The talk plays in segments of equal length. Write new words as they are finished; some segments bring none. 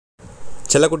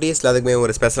செல்லக்குட்டீஸ் எல்லாத்துக்குமே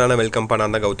ஒரு ஸ்பெஷலான வெல்கம்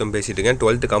நான் தான் கௌதம் பேசிட்டு இருக்கேன்.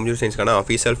 12th computer சயின்ஸ்க்கான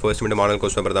official first mid model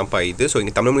course paper தான் இது. ஸோ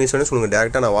இங்கே தமிழ் மீடியம் உங்களுக்கு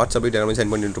டேரெக்டாக நான் வாட்ஸ்அப்பில் டெலிவரி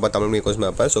சென்ட் பண்ணிட்டு இருப்பேன் Tamil medium course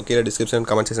paper. So கீழே டிஸ்கிரிப்ஷன்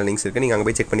கமெண்ட் செக்ஷன் லிங்க்ஸ் இருக்குது, நீங்கள் அங்கே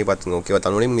போய் செக் பண்ணி பார்த்துங்க. ஓகேவா?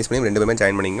 தமிழ் மீடியம் இங்கிலீஷ் மீடியம் ரெண்டு பேருமே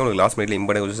ஜாயின் பண்ணிங்க. உங்களுக்கு லாஸ்ட் மினிட்ல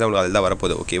இம்பார்ட்டன் கோர்ஸ் உங்களுக்கு அதில்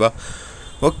வரப்போகுது. ஓகேவா?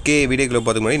 ஓகே, வீடியோக்குள்ள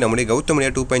பார்த்துக்கு முன்னாடி நம்முடைய கௌதம் மீடியா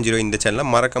 2.0 இந்த சேனலில்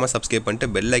மறக்காம சப்ஸ்கிரைப் பண்ணிட்டு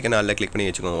பெல் ஐக்கனை அதில் கிளிக் பண்ணி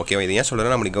வச்சுக்கோங்க. ஓகேவா? இது ஏன்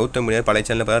சொல்கிறேன், நம்முடைய கௌதம் மீடியா பழைய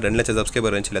சேனலில் 2 லட்சம்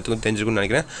சப்ஸ்கிரைபர் இருந்துச்சு, எல்லாத்துக்கும் தெரிஞ்சுக்கணும்னு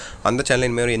நினைக்கிறேன். அந்த சேனலில்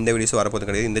இனிமேல் எந்த வீடியோஸும் வரப்போது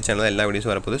கிடையாது, இந்த சேனலில் எல்லா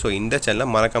வீடியோஸும் வரப்போகுது. ஸோ இந்த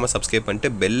சேனலில் மறக்காம சப்ஸ்கிரைப்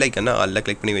பண்ணிட்டு பெல் ஐக்கனை அதில்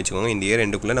கிளிக் பண்ணி வச்சுக்கோங்க. இந்த இயர்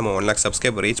எண்டுக்குள்ளே நம்ம 1 lakh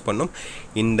சப்ஸ்கிரைபர் ரீச் பண்ணணும்.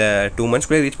 இந்த 2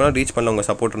 monthsக்குள்ளே ரீச் பண்ணலாம் உங்கள்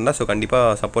சப்போர்ட் இருந்தால். ஸோ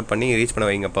கண்டிப்பாக சப்போர்ட் பண்ணி ரீச்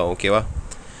பண்ண வைங்கப்பா. ஓகேவா?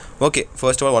 Okay,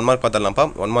 first of all 1 mark பார்த்துடலாம்ப்பா.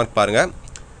 1 mark பாருங்கள்.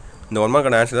 இந்த 1 mark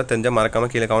ஆன்சர் தான் தெரிஞ்சால் மறக்காமல்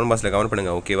கீழே கமெண்ட் பாக்ஸில் கமெண்ட்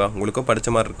பண்ணுங்கள். ஓகேவா? உங்களுக்கும்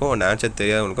படித்த மாதிரி இருக்கும், அந்த ஆன்சர்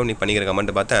தெரியாதவங்களுக்கும் நீ பண்ணிக்கிற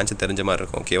கமெண்ட் பார்த்து ஆன்சர் தெரிஞ்ச மாதிரி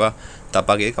இருக்கும். ஓகேவா?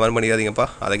 தப்பாக கமெண்ட் பண்ணிடாதீங்கப்பா,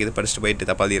 அதுக்கு இது படிச்சுட்டு போயிட்டு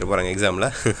தப்பாக எழுத போகிறாங்க எக்ஸாமில்,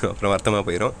 அப்புறம் வருத்தமாக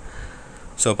போயிடும்.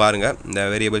 ஸோ பாருங்கள், இந்த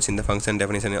வேரியபிள்ஸ் இந்த function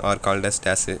definition are called as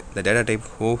days. The data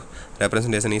type who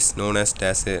representation is known as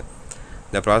days.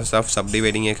 The process of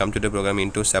subdividing a computer program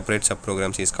into separate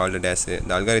subprograms is called dash.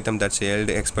 The algorithm that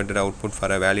yields expected output for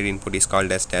a valid input is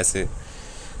called as dash.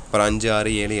 அப்புறம் 5,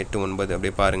 6, 7, 8, 9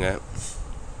 அப்படியே பாருங்கள்.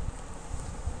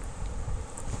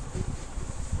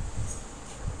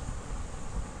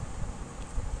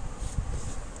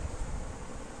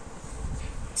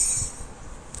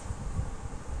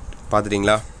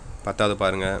 பார்த்துட்டிங்களா? 10வது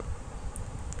பாருங்கள்.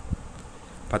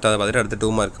 10வது பார்த்துட்டு அடுத்து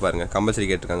 2 mark பாருங்கள். Compulsory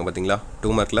கேட்டிருக்காங்க பார்த்தீங்களா?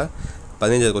 2 markல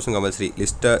 15வது question compulsory.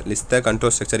 List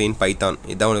control structure இன் பைத்தான்,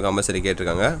 இதுதான் உங்களுக்கு கம்பல்சரி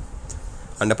கேட்டிருக்காங்க.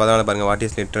 அண்ட் 14 பாருங்கள், what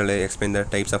is literal, explain the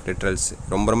types of literals.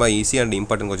 ரொம்ப ஈஸி அண்ட்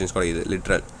இம்பார்ட்டன்ட் கொஸ்டின்ஸ் கூட இது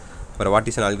லிட்ரல். அப்புறம் வாட்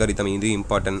இஸ் அன் அல்காரிதம், இது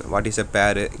இம்பார்ட்டன்ட். வாட் இஸ் அ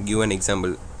பேர், கிவ் அன்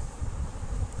எக்ஸாம்பிள்.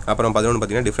 அப்புறம் 11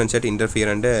 பார்த்தீங்கன்னா டிஃப்ரென்ஷியேட்,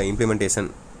 இன்டர்ஃபியர் அண்ட் இம்ப்ளிமெண்டேஷன்.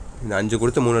 இந்த 5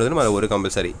 கொடுத்து 3 எழுதணும், அது 1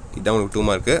 கம்பல்சரி. இதுதான் உங்களுக்கு 2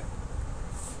 mark.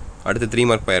 அடுத்து 3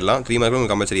 mark போயிடலாம். 3 mark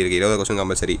உங்களுக்கு கம்பல்சரி இருக்குது, 20 question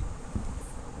compulsory.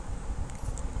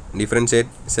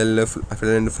 Differentiate sell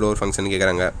fill and floor function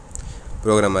கேட்குறாங்க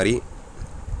ப்ரோக்ராம் மாதிரி.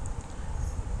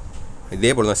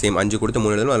 இதே போல் தான் சேம் 5 கொடுத்து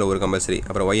 3 எழுதணும், அதில் 1 கம்பல்சரி.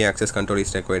 அப்புறம் Y access control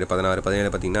is required. 16,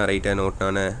 17 பார்த்தீங்கன்னா ரைட்டர்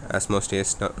நோட்டான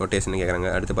ஆஸ்மோஸ்டேஸ் நோட்டேஷன் கேட்குறாங்க.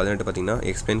 அடுத்து 18 பார்த்தீங்கன்னா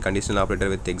explain conditional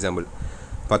operator with example.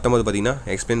 19 பார்த்தீங்கன்னா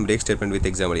explain break statement with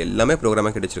example. எல்லாமே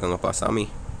ப்ரோக்ராமாக கிடைச்சிருக்காங்கப்பா சாமி.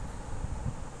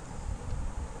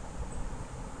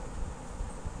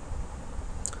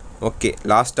 ஓகே,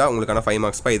 லாஸ்ட்டாக உங்களுக்கான 5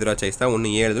 marks எதிராக சாய்ஸ் தான்.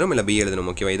 ஒன்று ஏ எழுதணும், இல்லை பி எழுதணும்.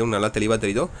 ஓகேவா? இதுவும் நல்லா தெளிவாக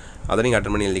தெரியுதோ அதை நீங்கள்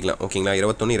அட்டன் பண்ணி எழுதிக்கலாம். ஓகேங்களா?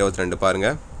 21, 22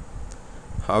 பாருங்கள்.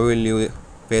 How will you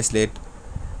பேஸ்லேட்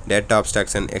data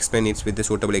abstraction, explain it's with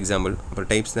suitable example.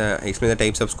 அப்புறம் explain the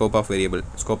types of scope of variable.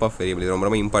 இது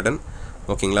ரொம்ப இம்பார்ட்டன்ட்.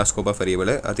 ஓகேங்களா? Scope of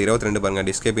variable. அது 22 பாருங்கள்,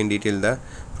 describe in detail the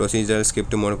procedure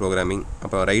script mode programming.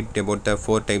 அப்புறம் right about the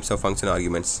 4 types of function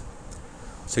arguments.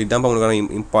 So இதுதான் உங்களுக்கான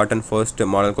important first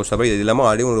model course paper. இது இல்லாமல்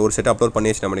ஆல்ரெடி ஒரு செட் அப்லோட்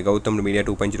பண்ணியாச்சு நம்ம கௌதம் மீடியா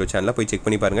 2.0 சேனலில், போய் செக்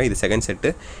பண்ணி பாருங்கள். இது 2nd செட்டு,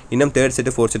 இன்னும் 3rd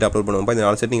set 4th set upload பண்ணுவோம். இந்த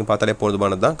 4 செட் நீங்கள் பார்த்தாலே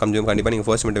போதுமானது தான். கண்டிப்பாக நீங்கள்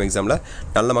ஃபர்ஸ்ட் மிட் எக்ஸாமில்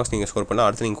நல்ல மார்க்ஸ் நீங்கள் ஸ்கோர் பண்ணலாம்.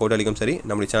 அடுத்து நீங்கள் கோட்டாலிக்கும் சரி,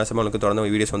 நம்மளுடைய சேனல் உங்களுக்கு தொடர்ந்து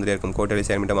வீடியோஸ் வந்துட்டே இருக்கும். கோட்டாலி,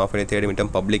 சேர் மிட்டம், ஆஃப் 3rd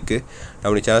மிட்டம், பப்ளிக்கு,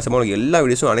 நம்மளுடைய சேனல் உங்களுக்கு எல்லா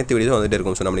வீடியோஸும் அனைத்து வீடியோஸும் வந்துட்டே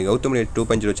இருக்கும். ஸோ நம்ம கௌதம் மீடியா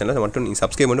 2.0 சேனல் மட்டும் நீங்கள்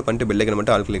சப்ஸ்கிரைப் பண்ணிட்டு பெல் ஐக்கன்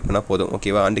மட்டும் ஆல் கிளிக் பண்ணால் போதும்.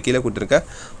 ஓகேவா? அண்ட் கீழே கொடுத்துருக்க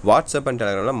வாட்ஸ்அப் அண்ட்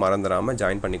டெலிகிராமில் மறந்துடாமல்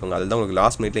ஜாயின் பண்ணிக்கோங்க. அதுதான் உங்களுக்கு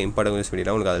லாஸ்ட் மினிட்ல இம்பார்ட்டன்ட்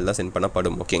வீடியோ உங்களுக்கு அதில் தான் சென்ட்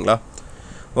பண்ணப்படும். ஓகேங்களா?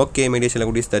 ஓகே, மீடியா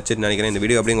செல்லக்குட்டீஸ் தச்சுன்னு நினைக்கிறேன். இந்த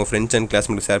வீடியோ அப்படியே உங்கள் ஃப்ரெண்ட்ஸ் அண்ட்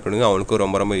கிளாஸ்மேட் ஷேர் பண்ணுங்கள், அவங்களுக்கும்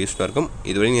ரொம்ப யூஸ்ஃபுல்லாக இருக்கும்.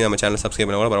 இதுவரை நீங்கள் நம்ம சேனல் சப்ஸ்கிரைப்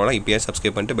பண்ண கூட பரவாயில்ல, இப்போயே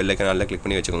சப்ஸ்கிரைப் பண்ணிட்டு பெல் ஐக்கன் நல்லா கிளிக்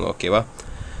பண்ணி வச்சுக்கோங்க. ஓகேவா?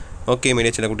 ஓகே,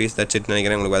 மீடியா செல்லக்குட்டீஸ் தச்சுன்னு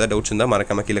நினைக்கிறேன். உங்களுக்கு ஏதாவது டவுட்ஸ் இருந்தால்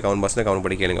மறக்காம கீழே கமெண்ட் பாக்ஸில் கமெண்ட்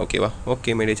பண்ணி கேளுங்க. ஓகேவா?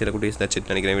 ஓகே, மீடியா செல்லக்குட்டீஸ்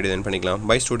தச்சுன்னு நினைக்கிறேன். வீடியோ பண்ணிக்கலாம்.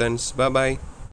 By students, bye.